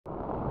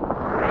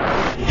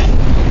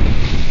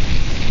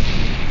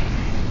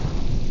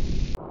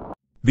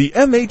The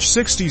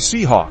MH-60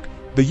 Seahawk,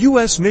 the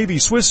U.S. Navy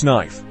Swiss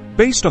knife,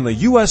 based on the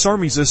U.S.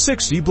 Army's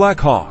S-60 Black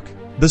Hawk.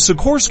 The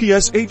Sikorsky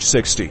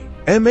SH-60,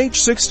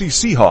 MH-60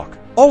 Seahawk,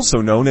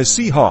 also known as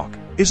Seahawk,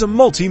 is a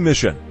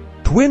multi-mission,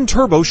 twin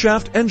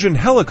turboshaft engine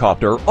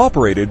helicopter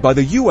operated by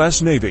the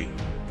U.S. Navy.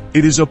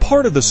 It is a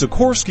part of the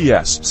Sikorsky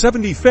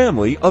S-70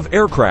 family of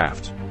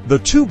aircraft. The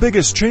two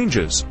biggest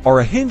changes are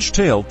a hinged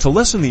tail to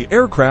lessen the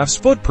aircraft's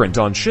footprint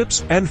on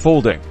ships and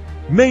folding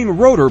main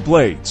rotor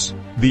blades.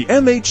 The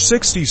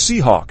MH-60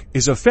 Seahawk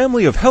is a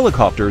family of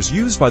helicopters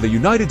used by the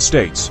United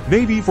States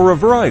Navy for a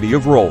variety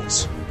of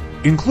roles,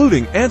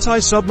 including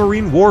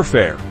anti-submarine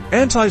warfare,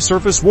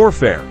 anti-surface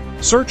warfare,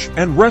 search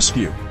and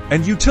rescue,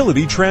 and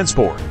utility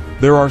transport.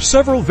 There are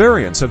several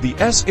variants of the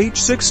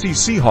SH-60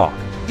 Seahawk,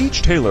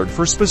 each tailored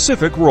for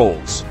specific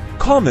roles.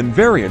 Common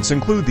variants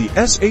include the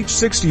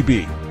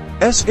SH-60B,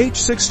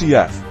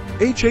 SH-60F,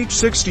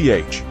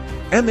 HH-60H,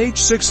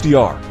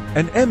 MH-60R,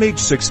 and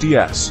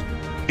MH-60S.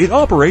 It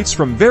operates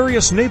from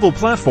various naval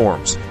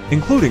platforms,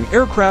 including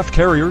aircraft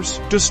carriers,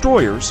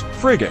 destroyers,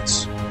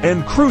 frigates,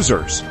 and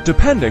cruisers,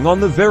 depending on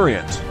the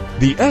variant.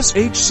 The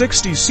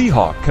SH-60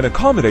 Seahawk can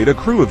accommodate a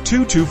crew of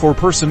 2 to 4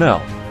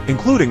 personnel,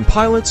 including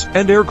pilots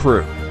and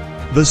aircrew.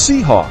 The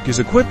Seahawk is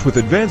equipped with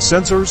advanced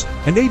sensors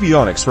and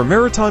avionics for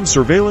maritime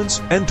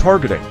surveillance and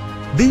targeting.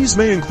 These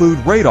may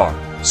include radar,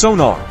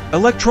 sonar,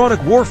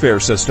 electronic warfare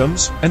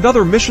systems, and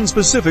other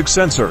mission-specific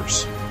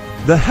sensors.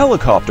 The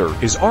helicopter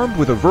is armed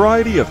with a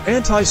variety of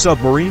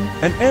anti-submarine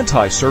and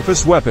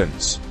anti-surface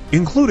weapons,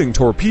 including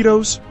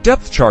torpedoes,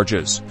 depth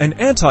charges, and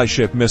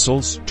anti-ship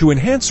missiles to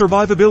enhance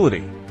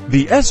survivability.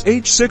 The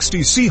SH-60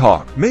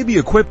 Seahawk may be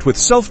equipped with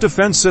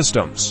self-defense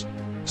systems,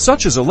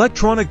 such as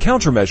electronic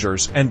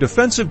countermeasures and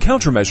defensive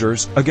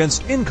countermeasures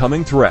against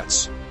incoming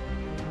threats.